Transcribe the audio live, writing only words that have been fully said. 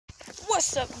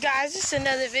What's up, guys? It's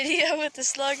another video with the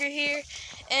Slugger here,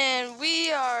 and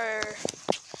we are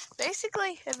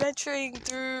basically adventuring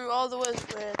through all the woods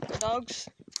with the dogs,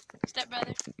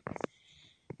 stepbrother,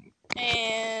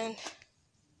 and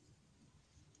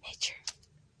nature.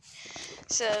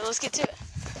 So let's get to it.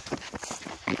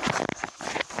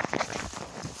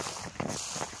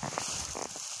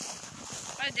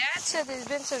 My dad said there's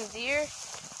been some deer,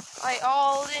 like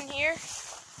all in here.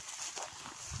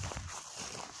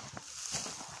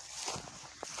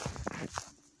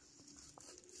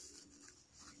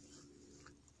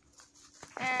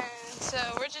 And so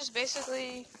we're just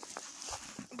basically,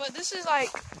 but this is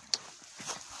like,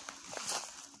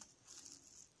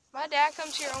 my dad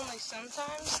comes here only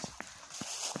sometimes,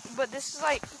 but this is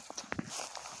like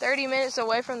 30 minutes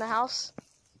away from the house.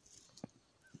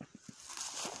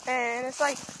 And it's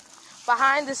like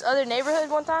behind this other neighborhood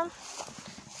one time.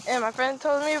 And my friend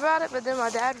told me about it, but then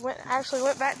my dad actually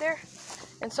went back there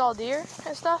and saw deer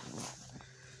and stuff.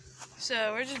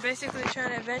 So we're just basically trying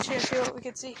to adventure and see what we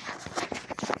can see.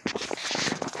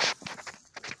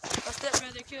 My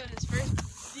stepbrother killed his first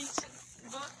decent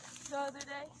buck the other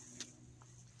day.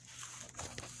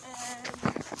 And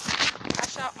I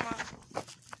shot my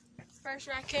first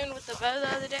raccoon with the bow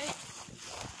the other day.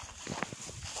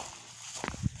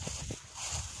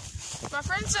 My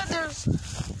friend said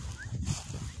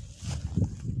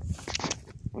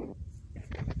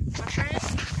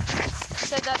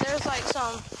that there's like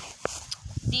some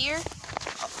deer.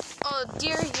 Oh,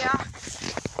 deer, yeah.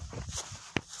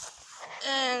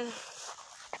 And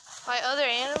like other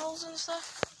animals and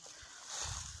stuff.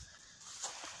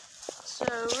 So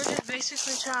we're just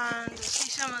basically trying to see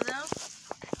some of them.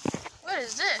 What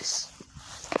is this?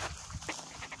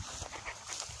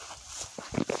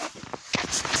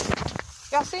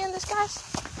 Y'all seeing this, guys?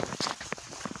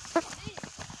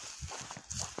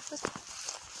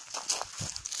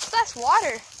 That's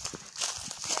water.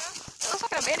 Yeah. It looks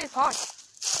like an abandoned pond.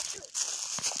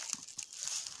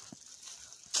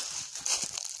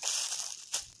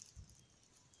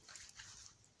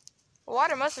 The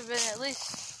water must have been at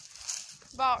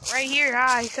least about right here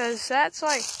high, because that's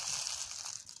like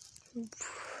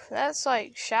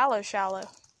shallow. Yeah.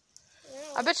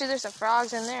 I bet you there's some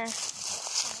frogs in there.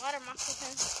 Water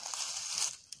moccasins.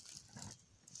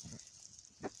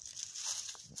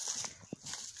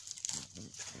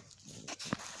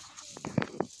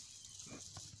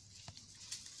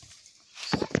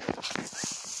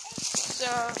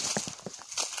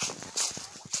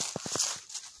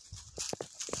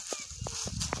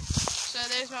 So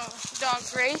there's my dog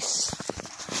Grace.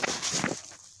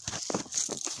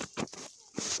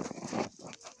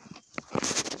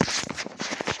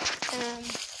 And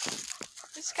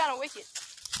this is kind of wicked.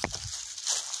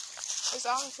 It's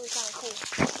honestly kind of cool.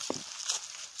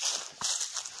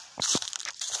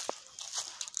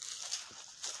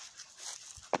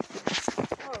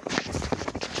 Oh.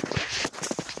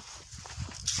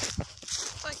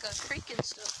 It's like a creek and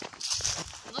stuff.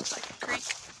 It looks like a creek,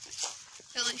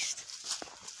 at least.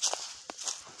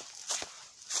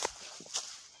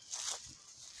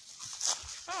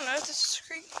 I don't know if this is a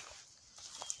creek.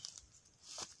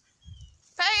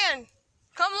 Pagan,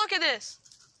 come look at this.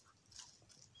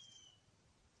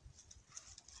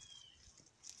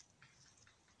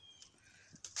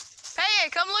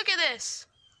 Pagan, come look at this.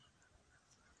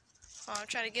 Oh, I'm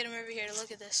trying to get him over here to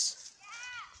look at this.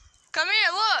 Come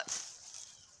here, look.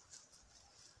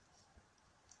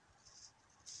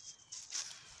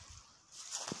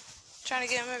 Trying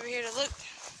to get him over here to look.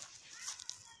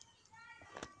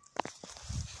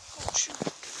 Oh, shoot.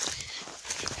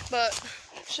 But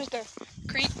it's just a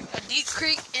creek, a deep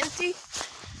creek, empty.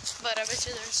 But I bet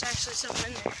you there's actually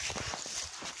something in there.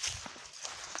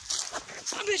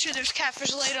 I bet you there's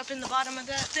catfish laid up in the bottom of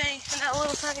that thing, in that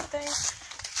little tiny thing.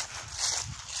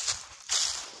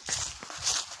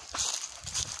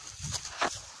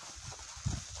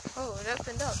 Oh, it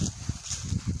opened up.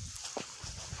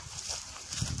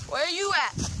 Where you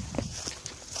at?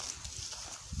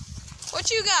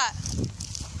 What you got?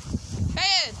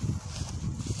 Hey,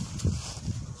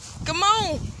 come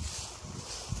on.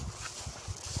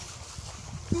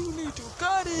 You need to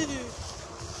got it.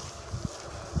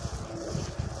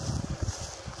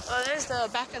 Oh, there's the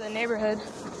back of the neighborhood.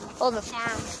 Oh, the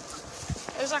farm.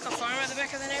 There's like a farm at the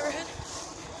back of the neighborhood.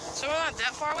 So we're not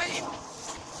that far away.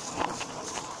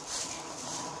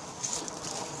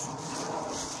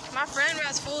 My friend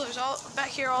rides foolers all back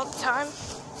here all the time.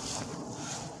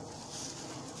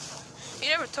 He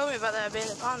never told me about that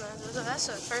abandoned pond though. That's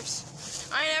the first.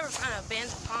 I ain't ever found an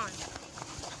abandoned pond.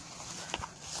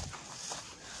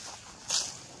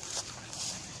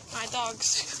 My dog's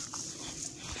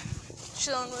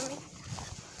chilling with me.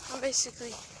 I'm basically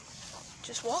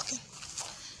just walking.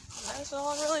 That's all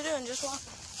I'm really doing, just walking.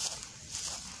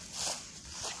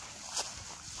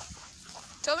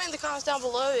 Tell me in the comments down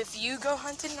below if you go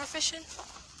hunting or fishing.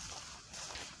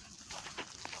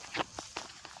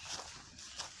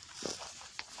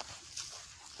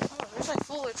 Oh, there's like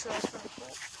fuller trails for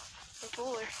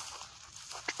fuller.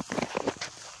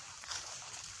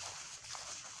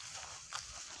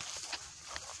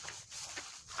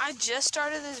 I just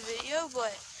started this video,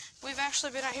 but we've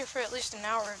actually been out here for at least an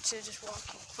hour or two just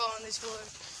walking, following these fuller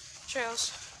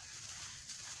trails.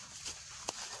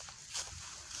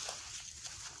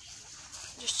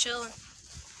 Just chilling.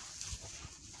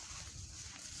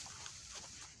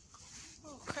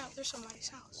 Oh crap, there's somebody's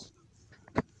house.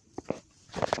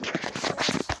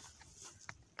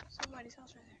 Somebody's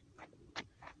house right there.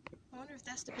 I wonder if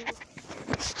that's the people.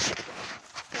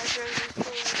 That's where these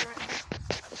fullers right now.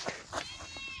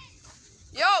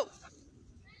 Yo!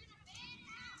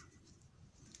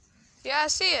 Yeah, I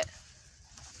see it.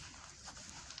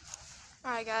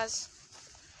 Alright guys.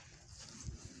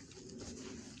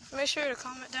 Make sure to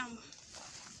comment down.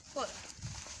 What?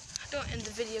 Don't end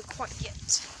the video quite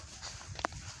yet.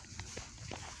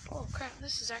 Oh crap,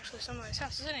 this is actually somebody's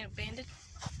house. This ain't abandoned.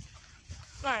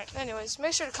 Alright, anyways,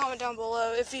 make sure to comment down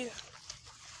below if you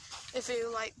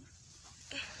like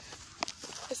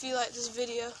this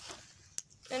video.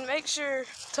 And make sure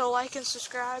to like and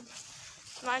subscribe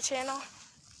to my channel.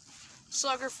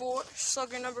 Slugger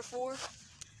number 4.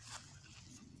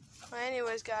 But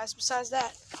anyways guys, besides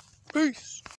that,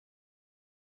 peace.